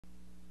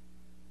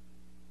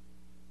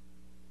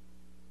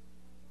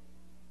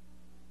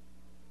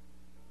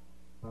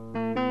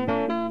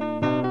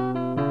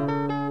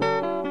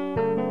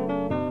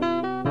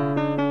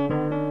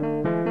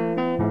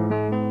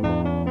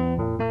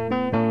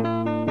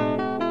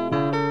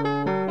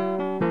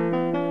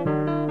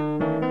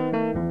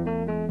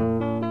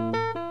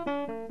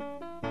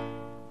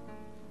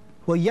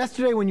Well,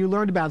 yesterday when you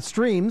learned about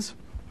streams,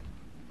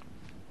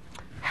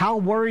 how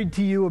worried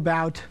to you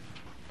about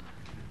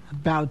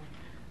the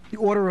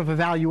order of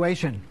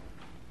evaluation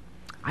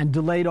and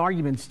delayed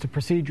arguments to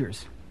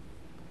procedures?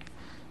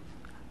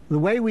 The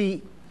way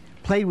we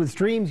played with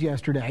streams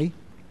yesterday,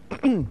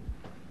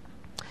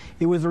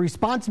 it was the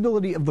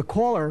responsibility of the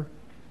caller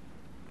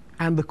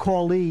and the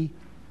callee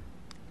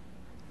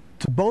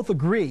to both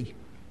agree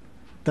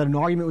that an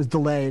argument was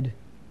delayed,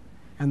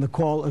 and the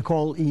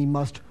callee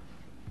must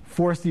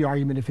force the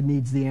argument if it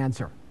needs the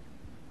answer.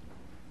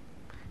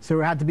 So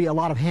there had to be a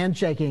lot of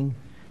handshaking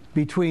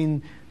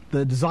between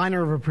the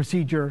designer of a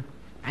procedure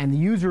and the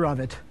user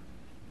of it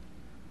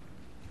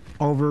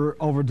over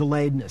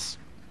delayedness.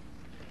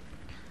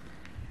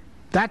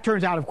 That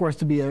turns out, of course,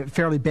 to be a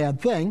fairly bad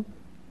thing.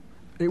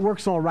 It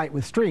works all right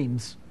with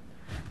streams,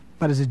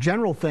 but as a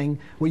general thing,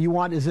 what you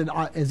want is an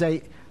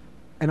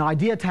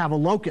idea to have a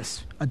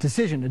locus, a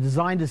decision, a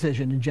design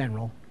decision in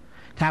general,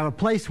 to have a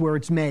place where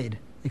it's made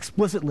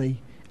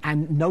explicitly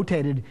and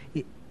notated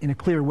in a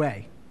clear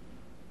way.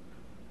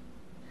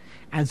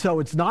 And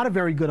so it's not a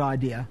very good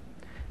idea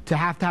to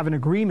have an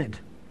agreement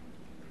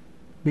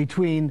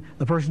between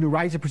the person who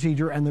writes a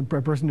procedure and the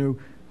person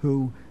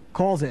who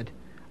calls it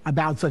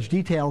about such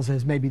details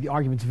as maybe the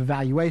arguments of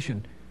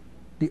evaluation,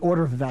 the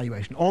order of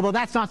evaluation. Although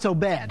that's not so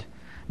bad.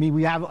 I mean,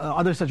 we have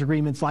other such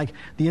agreements like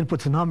the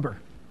input's a number.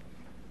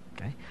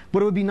 Okay?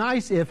 But it would be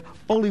nice if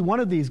only one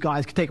of these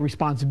guys could take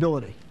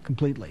responsibility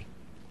completely.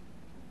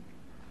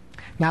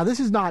 Now,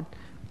 this is not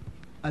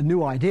a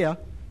new idea.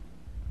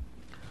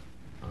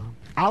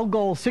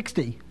 Algol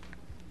 60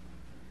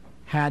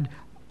 had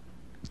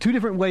two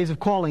different ways of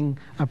calling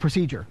a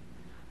procedure.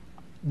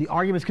 The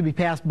arguments could be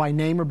passed by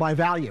name or by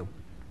value.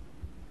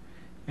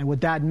 And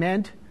what that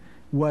meant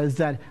was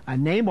that a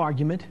name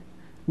argument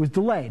was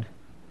delayed.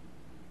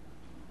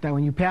 That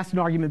when you passed an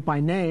argument by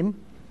name,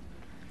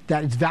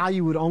 that its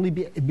value would only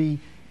be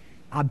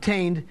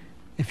obtained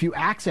if you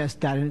accessed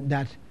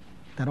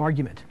that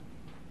argument.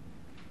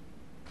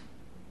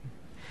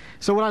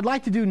 So what I'd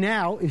like to do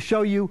now is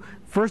show you,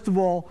 first of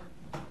all,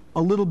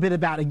 a little bit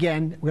about,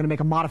 again, we're going to make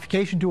a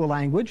modification to a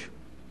language.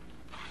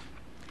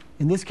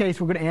 In this case,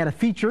 we're going to add a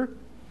feature.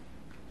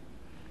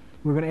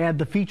 We're going to add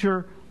the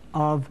feature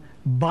of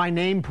by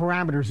name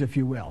parameters, if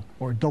you will,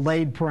 or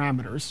delayed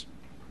parameters.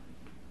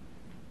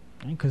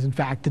 Because, in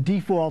fact, the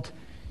default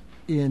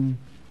in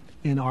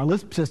our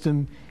Lisp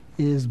system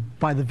is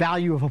by the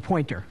value of a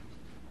pointer.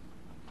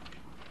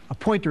 A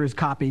pointer is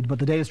copied, but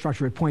the data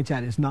structure it points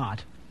at is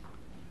not.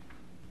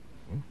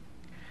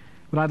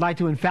 What I'd like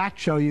to, in fact,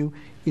 show you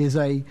is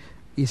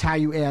how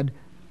you add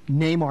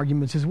name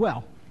arguments as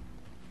well.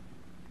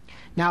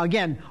 Now,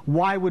 again,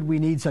 why would we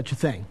need such a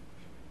thing?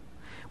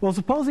 Well,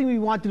 supposing we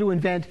wanted to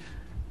invent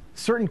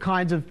certain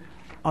kinds of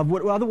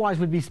what otherwise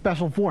would be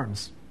special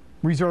forms,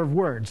 reserved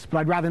words, but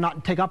I'd rather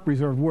not take up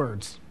reserved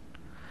words.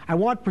 I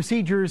want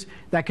procedures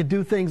that could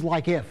do things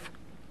like if.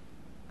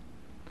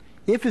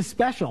 If is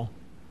special,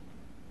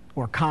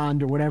 or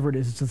cond, or whatever it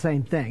is, it's the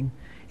same thing.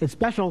 It's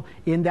special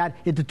in that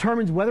it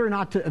determines whether or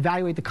not to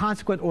evaluate the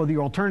consequent or the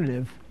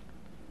alternative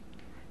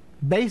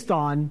based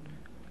on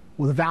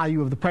the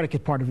value of the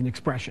predicate part of an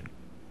expression.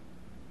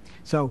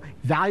 So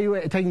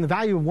taking the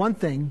value of one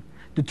thing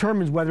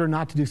determines whether or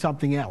not to do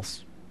something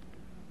else.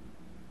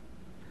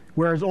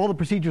 Whereas all the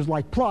procedures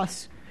like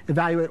plus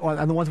evaluate,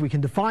 and the ones we can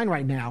define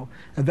right now,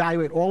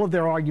 evaluate all of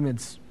their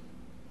arguments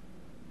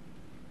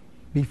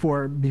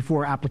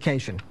before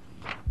application.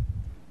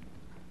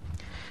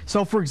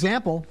 So, for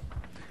example,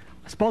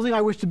 supposing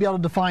I wish to be able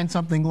to define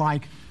something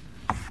like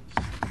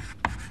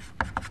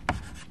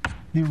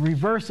the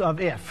reverse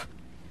of if,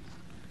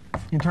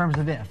 in terms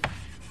of if.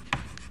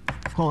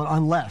 Call it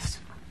unless.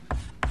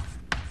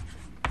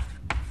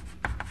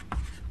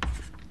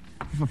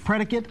 A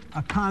predicate,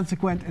 a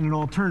consequent, and an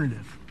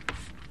alternative.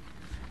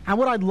 And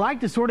what I'd like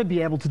to sort of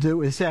be able to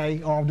do is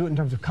say, I'll do it in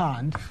terms of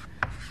cond.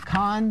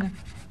 Cond,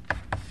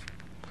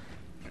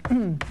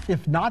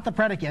 if not the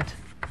predicate,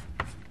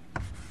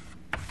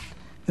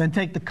 then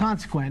take the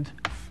consequent.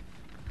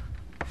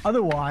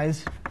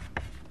 Otherwise,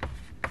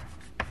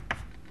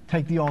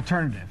 take the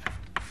alternative.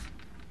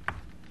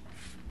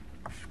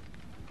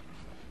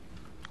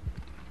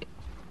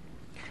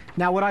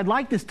 Now, what I'd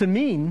like this to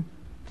mean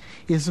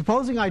is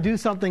supposing I do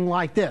something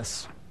like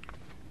this.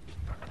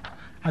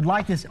 I'd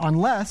like this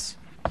unless,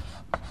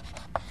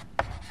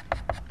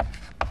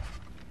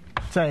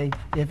 say,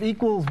 if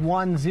equals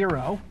 1,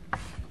 0,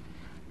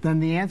 then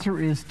the answer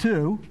is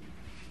 2.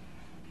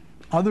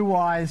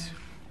 Otherwise,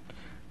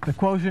 the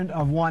quotient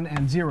of 1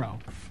 and 0.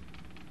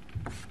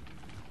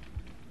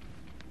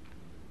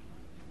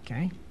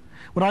 Okay?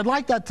 What I'd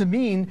like that to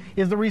mean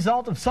is the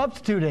result of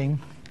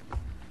substituting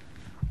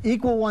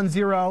equal 1,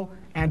 0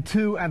 and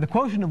 2 and the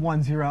quotient of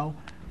 1, 0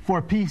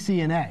 for P,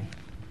 C, and A.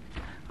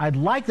 I'd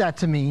like that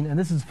to mean, and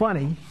this is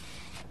funny,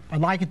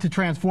 I'd like it to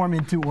transform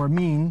into or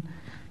mean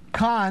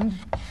cond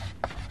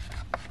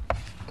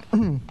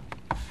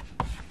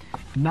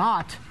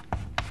not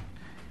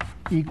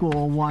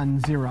equal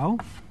 1, 0.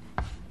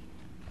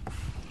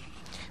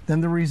 Then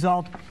the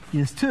result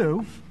is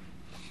 2.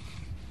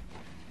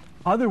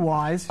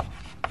 Otherwise,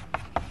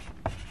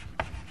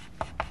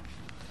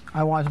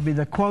 I want it to be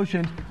the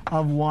quotient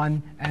of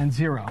 1 and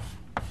 0.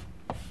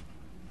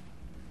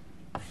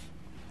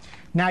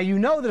 Now you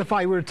know that if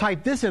I were to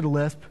type this in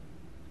Lisp,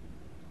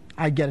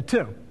 I'd get a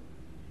 2.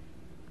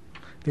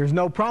 There's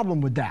no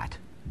problem with that.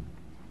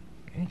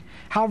 Okay.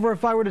 However,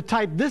 if I were to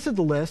type this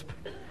into Lisp,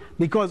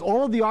 because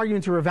all of the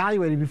arguments are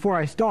evaluated before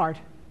I start,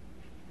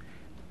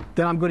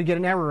 then I'm going to get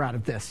an error out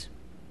of this.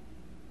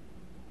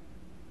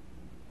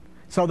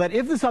 So that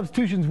if the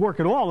substitutions work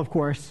at all, of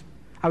course,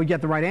 I would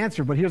get the right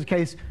answer. But here's a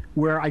case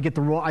where I get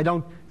the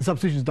wrong. The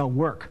substitutions don't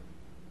work.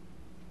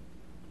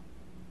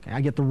 Okay, I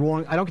don't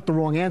get the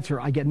wrong answer.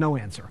 I get no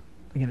answer.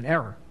 I get an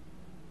error.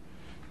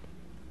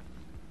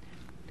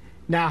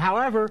 Now,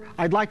 however,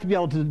 I'd like to be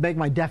able to make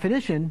my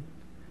definition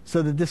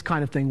so that this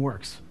kind of thing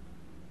works.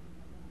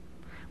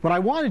 What I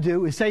want to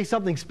do is say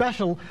something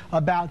special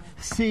about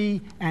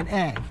C and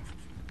A.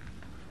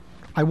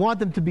 I want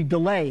them to be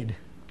delayed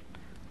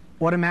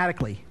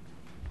automatically.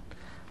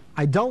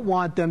 I don't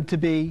want them to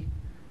be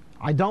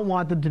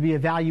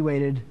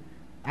evaluated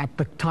at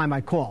the time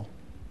I call.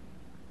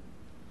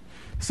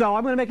 So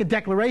I'm going to make a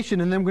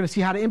declaration, and then I'm going to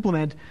see how to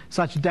implement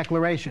such a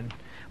declaration.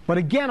 But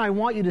again, I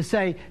want you to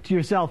say to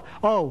yourself,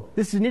 oh,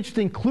 this is an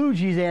interesting kludge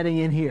he's adding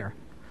in here.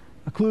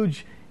 A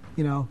kludge,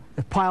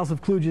 if piles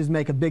of kludges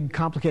make a big,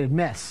 complicated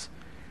mess.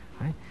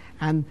 Right?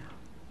 And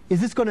is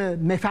this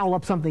going to foul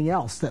up something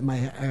else that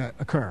may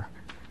occur?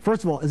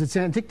 First of all, is it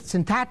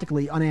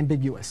syntactically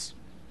unambiguous?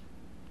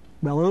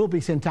 Well, it will be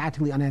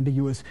syntactically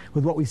unambiguous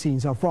with what we've seen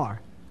so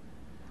far.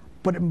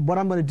 But what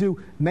I'm going to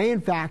do may,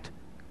 in fact,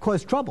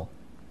 cause trouble.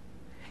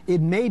 It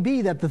may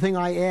be that the thing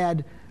I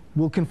add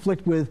will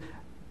conflict with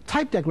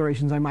type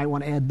declarations I might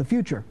want to add in the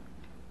future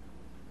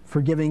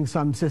for giving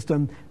some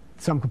system,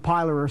 some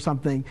compiler or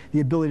something, the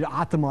ability to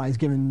optimize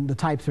given the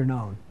types are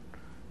known.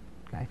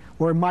 Okay?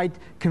 Or it might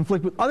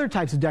conflict with other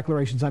types of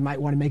declarations I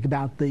might want to make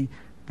about the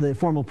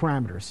formal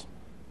parameters.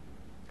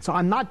 So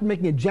I'm not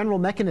making a general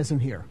mechanism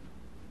here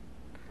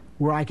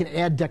where I can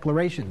add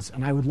declarations,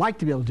 and I would like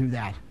to be able to do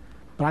that,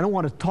 but I don't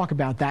want to talk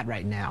about that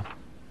right now.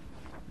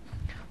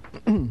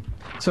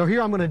 So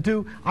here I'm going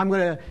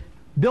to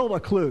build a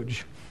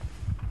kludge.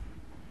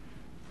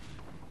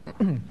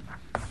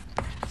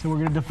 So we're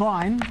going to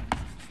define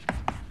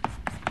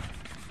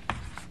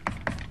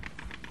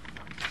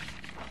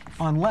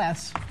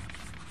unless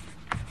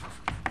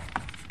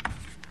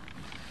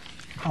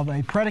of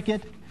a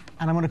predicate,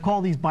 and I'm going to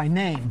call these by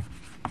name,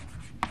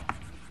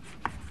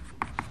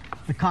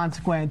 the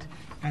consequent,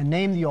 and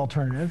name the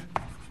alternative.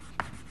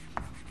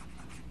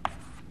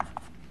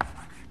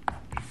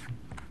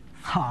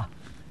 Ha.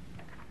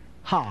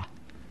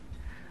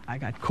 I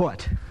got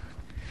caught in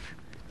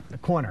the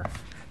corner.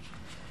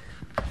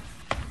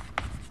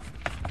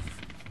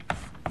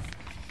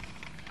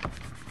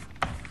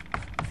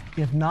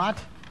 If not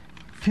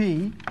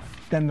P,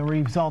 then the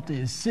result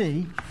is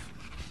C,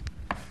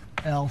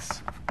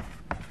 else.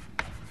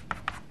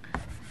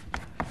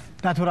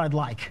 That's what I'd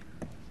like.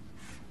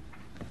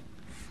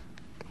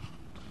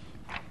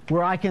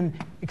 Where I can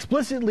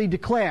explicitly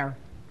declare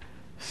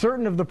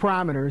certain of the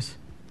parameters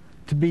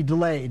to be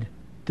delayed,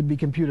 to be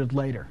computed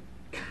later.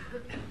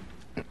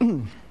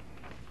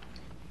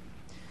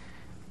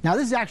 Now,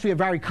 this is actually a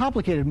very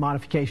complicated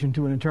modification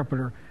to an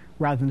interpreter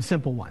rather than a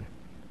simple one.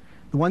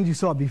 The ones you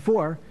saw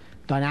before,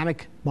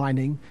 dynamic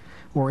binding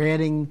or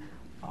adding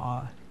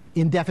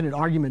indefinite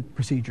argument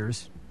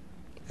procedures,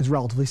 is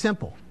relatively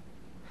simple.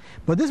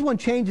 But this one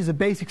changes a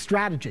basic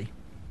strategy.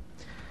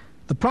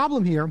 The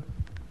problem here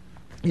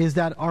is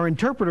that our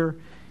interpreter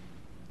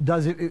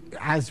does it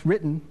as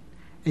written,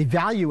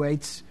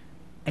 evaluates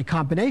a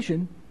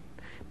combination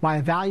by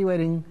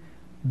evaluating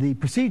the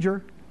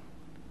procedure,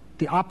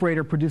 the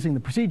operator producing the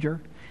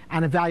procedure,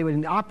 and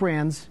evaluating the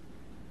operands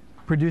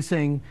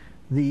producing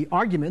the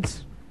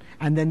arguments,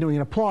 and then doing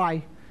an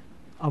apply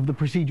of the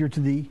procedure to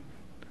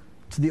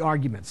the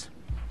arguments.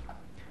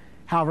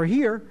 However,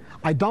 here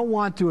I don't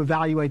want to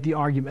evaluate the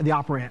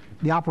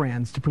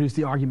operands to produce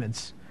the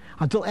arguments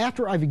until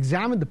after I've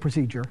examined the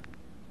procedure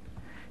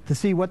to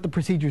see what the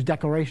procedure's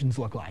declarations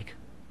look like.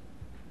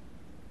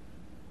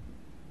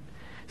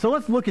 So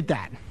let's look at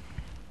that.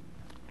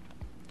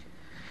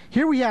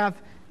 Here we have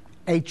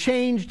a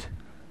changed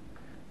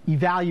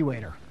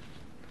evaluator.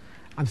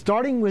 I'm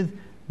starting with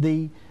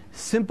the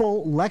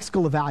simple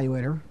lexical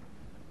evaluator,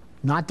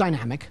 not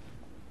dynamic,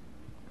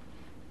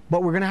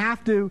 but we're going to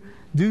have to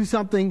do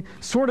something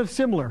sort of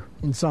similar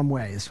in some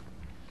ways.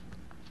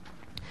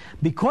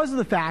 Because of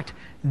the fact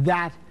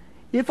that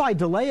if I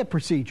delay an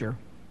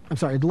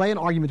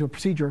argument to a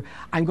procedure,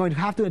 I'm going to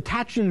have to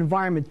attach an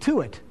environment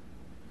to it.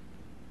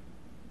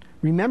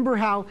 Remember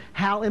how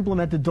Hal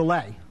implemented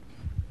delay.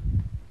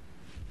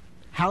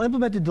 Hal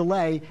implemented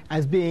delay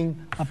as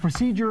being a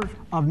procedure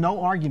of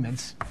no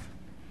arguments,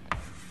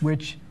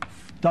 which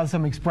does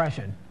some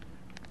expression.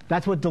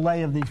 That's what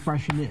delay of the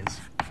expression is,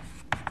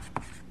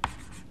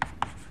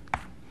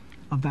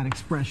 of that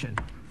expression.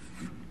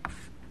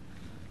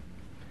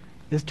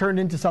 This turned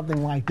into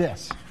something like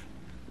this.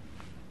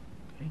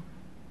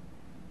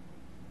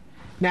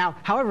 Now,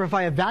 however, if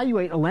I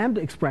evaluate a lambda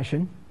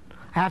expression,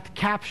 I have to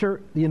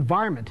capture the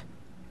environment.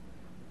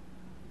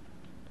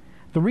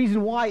 The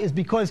reason why is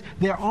because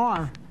there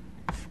are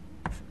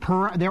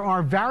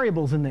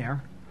variables in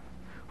there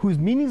whose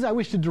meanings I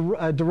wish to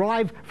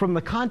derive from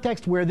the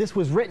context where this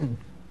was written.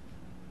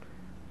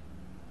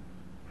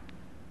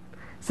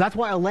 So that's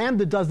why a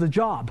lambda does the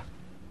job.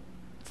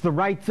 It's the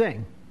right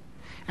thing.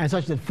 And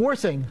such that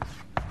forcing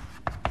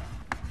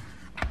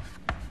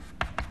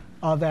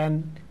of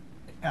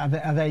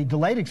a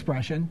delayed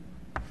expression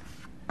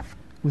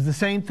was the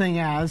same thing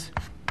as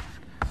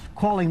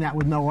calling that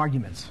with no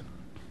arguments.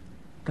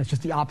 That's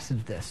just the opposite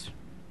of this.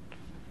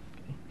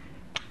 Okay.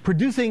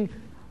 Producing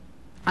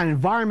an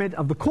environment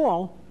of the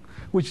call,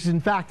 which is in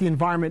fact the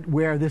environment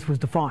where this was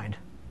defined,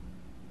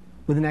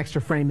 with an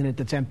extra frame in it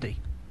that's empty.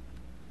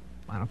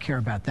 I don't care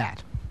about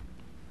that.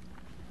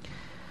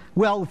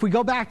 Well, if we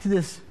go back to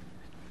this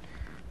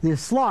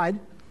slide,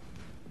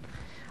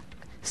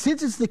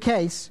 since it's the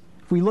case,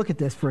 if we look at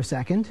this for a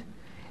second,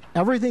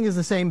 everything is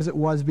the same as it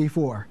was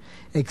before,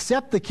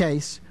 except the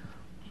case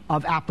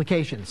of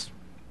applications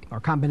or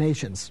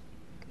combinations.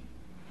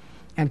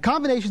 And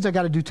combinations, I've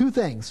got to do two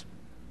things.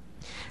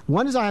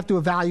 One is I have to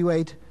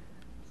evaluate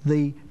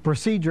the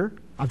procedure.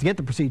 I have to get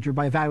the procedure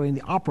by evaluating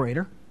the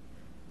operator.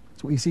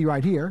 That's what you see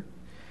right here.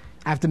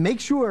 I have to make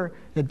sure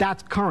that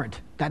that's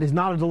current. That is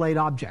not a delayed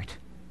object.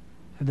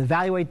 I have to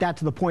evaluate that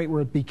to the point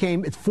where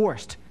it's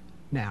forced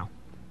now.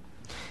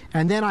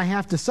 And then I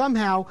have to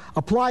somehow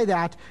apply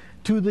that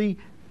to the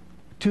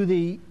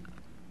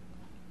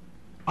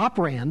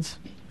operands,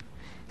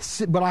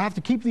 but I have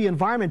to keep the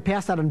environment,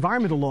 pass that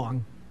environment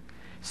along,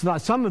 so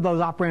that some of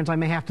those operands I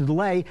may have to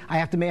delay. I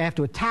have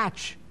to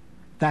attach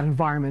that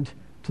environment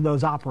to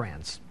those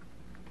operands.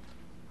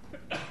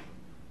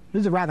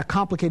 This is a rather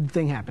complicated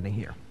thing happening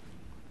here.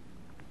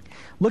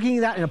 Looking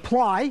at that in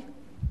apply,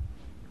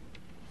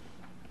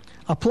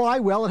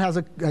 well, it has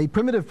a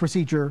primitive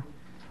procedure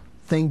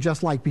thing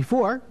just like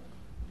before.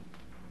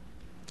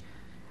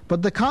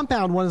 But the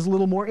compound one is a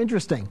little more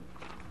interesting.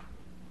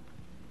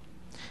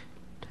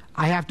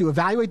 I have to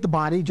evaluate the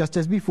body just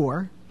as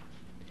before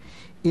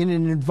in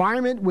an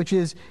environment which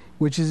is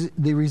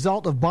the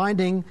result of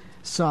binding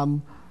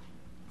some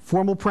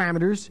formal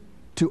parameters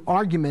to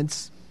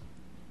arguments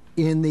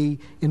in the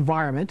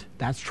environment.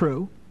 That's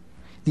true.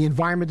 The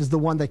environment is the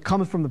one that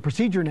comes from the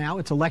procedure now.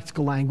 It's a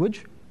lexical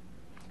language,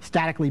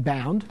 statically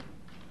bound.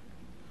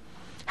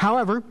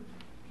 However,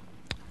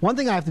 one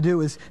thing I have to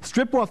do is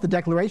strip off the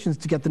declarations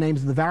to get the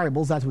names of the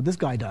variables. That's what this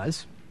guy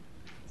does,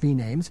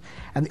 vnames.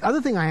 And the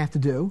other thing I have to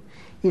do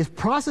is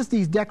process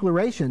these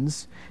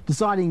declarations,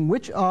 deciding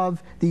which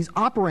of these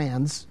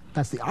operands,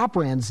 that's the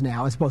operands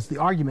now as opposed to the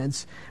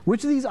arguments,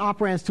 which of these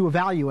operands to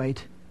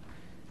evaluate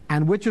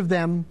and which of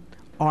them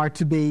are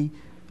to be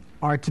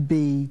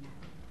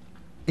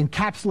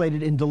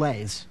encapsulated in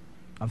delays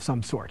of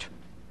some sort.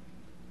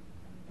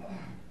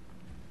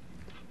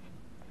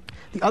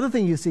 The other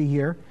thing you see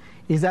here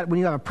is that when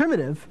you have a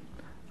primitive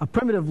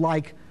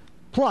like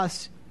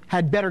plus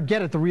had better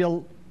get at the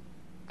real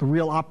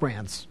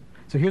operands.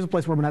 So here's a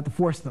place where we're going to have to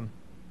force them.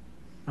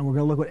 And we're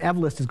going to look what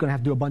evlist is going to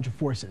have to do a bunch of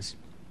forces.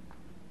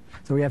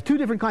 So we have two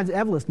different kinds of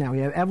evlist now. We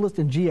have evlist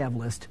and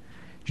gevlist.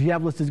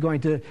 Gevlist is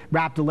going to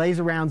wrap delays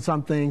around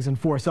some things and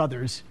force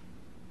others,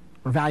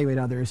 or evaluate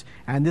others.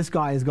 And this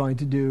guy is going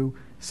to do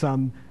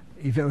some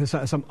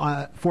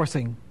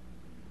forcing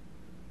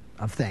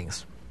of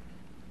things.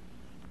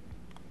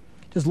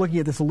 Just looking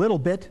at this a little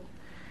bit,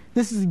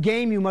 this is a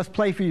game you must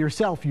play for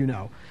yourself, you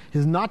know. It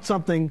is not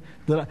something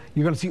that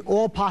you're going to see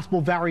all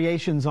possible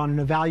variations on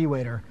an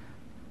evaluator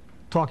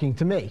talking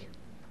to me.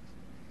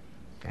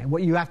 Okay?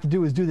 What you have to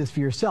do is do this for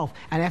yourself.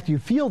 And after you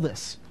feel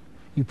this,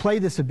 you play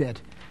this a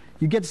bit,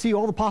 you get to see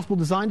all the possible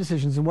design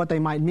decisions and what they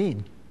might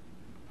mean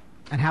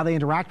and how they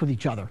interact with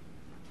each other.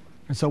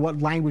 And so what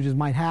languages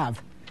might have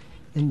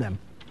in them.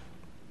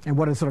 And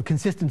what are sort of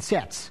consistent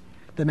sets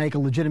that make a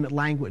legitimate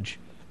language.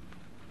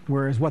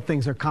 Whereas what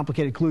things are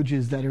complicated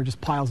kludges that are just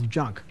piles of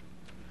junk.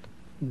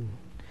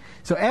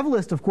 So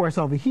evlist, of course,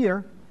 over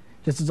here,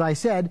 just as I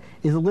said,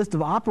 is a list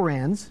of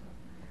operands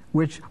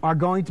which are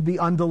going to be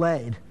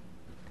undelayed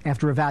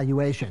after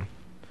evaluation.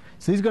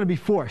 So these are going to be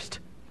forced,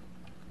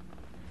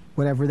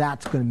 whatever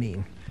that's going to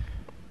mean.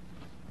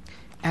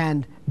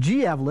 And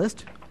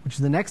gevlist, which is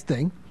the next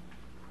thing.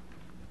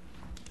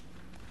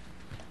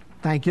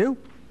 Thank you.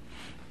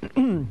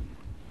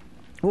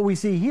 What we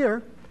see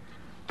here,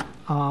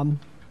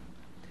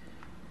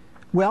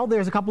 well,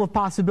 there's a couple of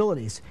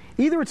possibilities.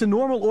 Either it's a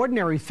normal,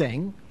 ordinary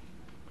thing,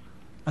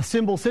 a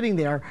symbol sitting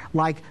there,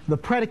 like the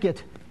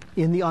predicate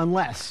in the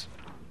unless.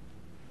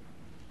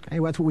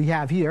 Okay, well, that's what we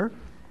have here.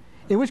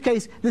 In which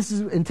case, this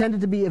is intended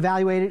to be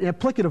evaluated in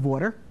applicative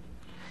order,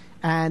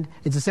 and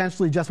it's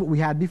essentially just what we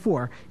had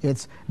before.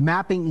 It's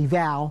mapping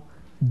eval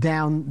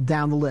down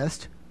the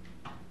list.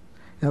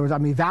 In other words,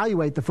 I'm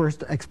evaluate the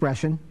first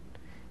expression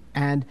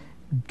and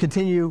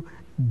continue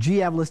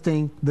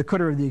gevlisting the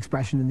cdr of the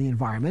expression in the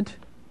environment.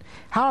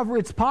 However,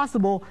 it's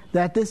possible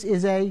that this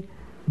is a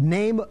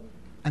name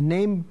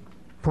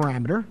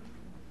parameter.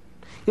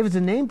 If it's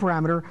a name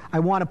parameter, I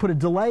want to put a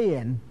delay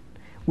in,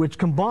 which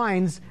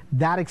combines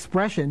that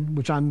expression,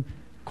 which I'm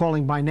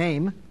calling by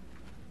name,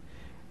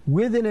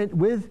 with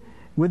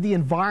the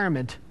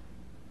environment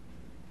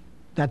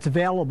that's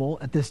available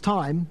at this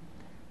time,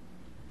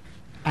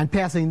 and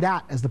passing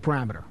that as the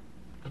parameter.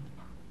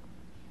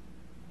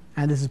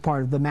 And this is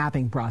part of the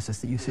mapping process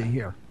that you see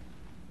here.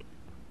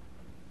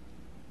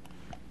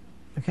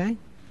 Okay?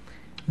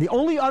 The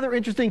only other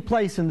interesting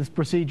place in this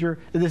procedure,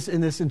 in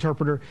this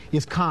interpreter,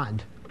 is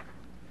cond.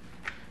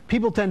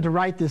 People tend to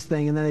write this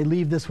thing and then they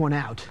leave this one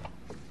out.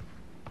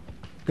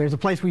 There's a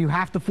place where you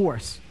have to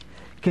force.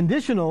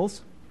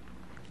 Conditionals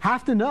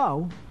have to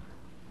know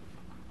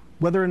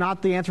whether or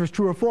not the answer is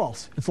true or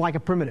false. It's like a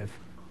primitive.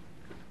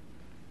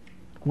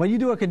 When you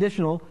do a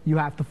conditional, you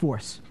have to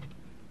force.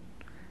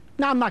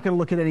 Now, I'm not going to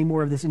look at any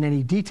more of this in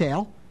any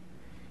detail.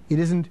 It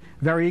isn't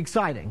very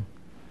exciting.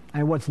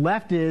 And what's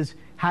left is,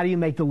 how do you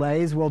make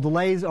delays? Well,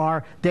 delays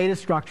are data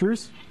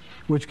structures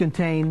which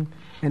contain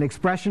an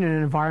expression and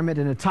an environment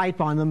and a type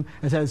on them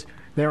that says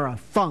they're a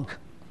thunk.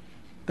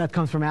 That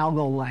comes from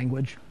algol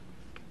language.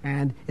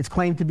 And it's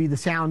claimed to be the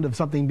sound of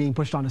something being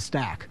pushed on a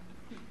stack.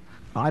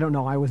 I don't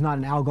know. I was not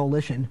an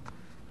algolician,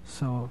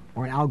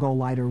 or an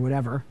algolite or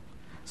whatever.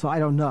 So I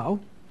don't know,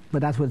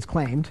 but that's what it's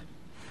claimed.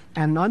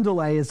 And an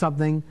undelay is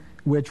something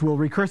which will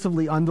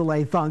recursively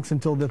undelay thunks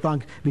until the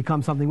thunk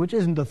becomes something which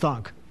isn't a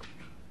thunk.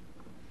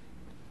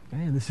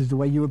 Okay, and this is the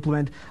way you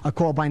implement a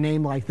call by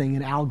name like thing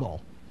in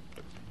algol.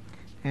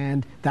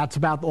 And that's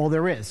about all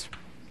there is.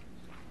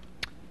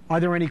 Are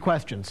there any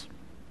questions?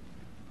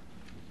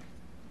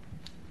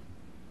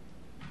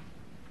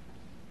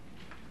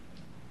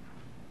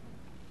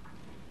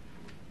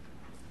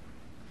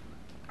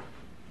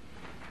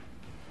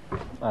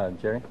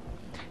 Jerry?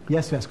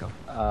 Yes, Vesco.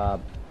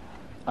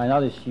 I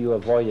noticed you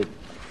avoided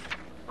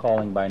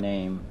calling by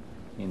name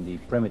in the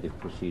primitive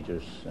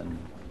procedures, and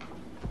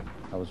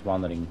I was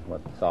wondering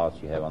what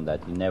thoughts you have on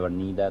that. You never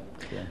need that?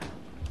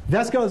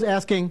 Vesco is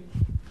asking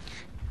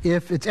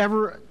if it's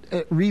ever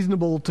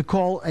reasonable to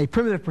call a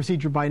primitive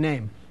procedure by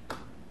name.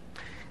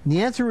 And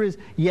the answer is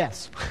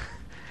yes.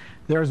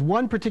 There's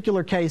one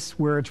particular case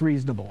where it's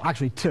reasonable,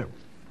 actually two.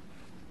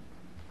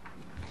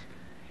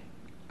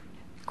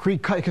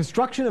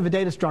 Construction of a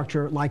data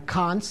structure like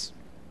const,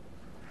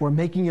 or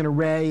making an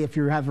array if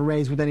you have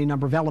arrays with any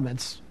number of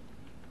elements.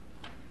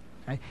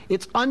 Okay?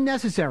 It's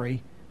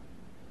unnecessary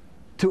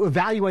to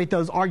evaluate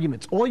those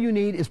arguments. All you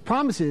need is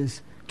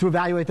promises to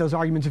evaluate those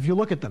arguments if you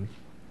look at them.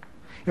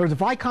 In other words,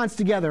 if I const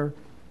together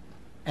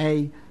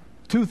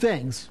two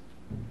things,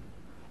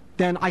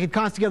 then I could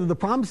const together the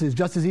promises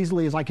just as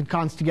easily as I could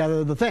const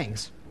together the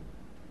things.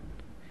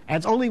 And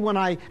it's not even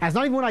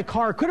when I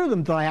car-cutter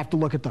them that I have to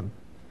look at them.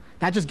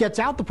 That just gets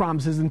out the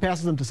promises and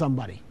passes them to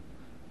somebody.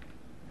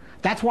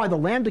 That's why the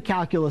lambda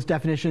calculus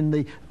definition,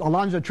 the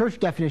Alonzo-Church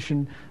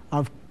definition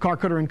of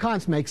car-cutter and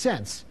const makes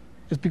sense.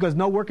 It's because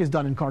no work is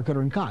done in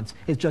car-cutter and const.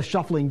 It's just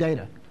shuffling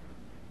data.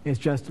 It's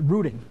just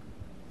routing,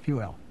 if you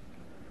will.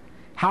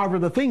 However,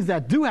 the things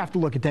that do have to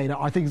look at data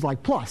are things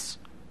like plus,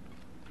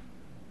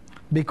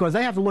 because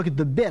they have to look at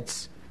the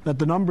bits that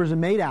the numbers are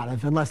made out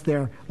of, unless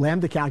they're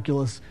lambda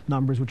calculus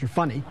numbers, which are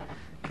funny.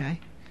 Okay?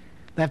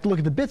 They have to look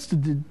at the bits to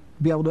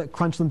be able to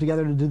crunch them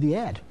together to do the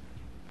add.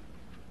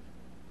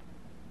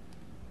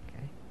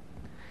 Okay.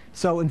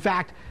 So in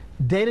fact,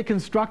 data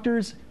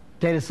constructors,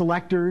 data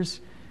selectors,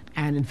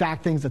 and in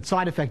fact things that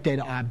side effect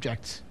data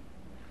objects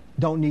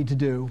don't need to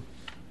do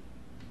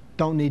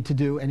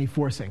any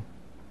forcing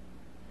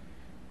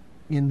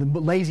in the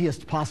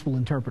laziest possible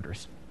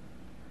interpreters.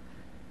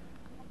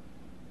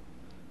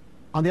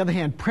 On the other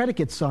hand,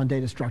 predicates on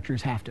data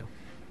structures have to.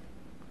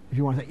 If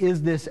you want to say,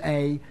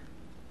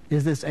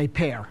 is this a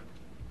pair?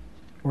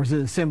 Or is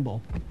it a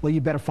symbol? Well, you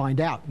better find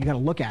out. You've got to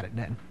look at it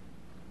then.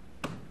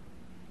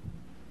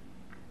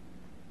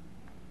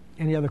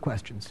 Any other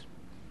questions?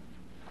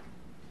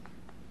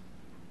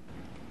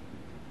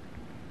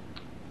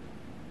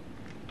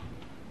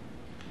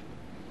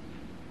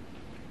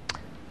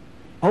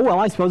 Oh, well,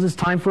 I suppose it's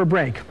time for a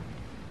break.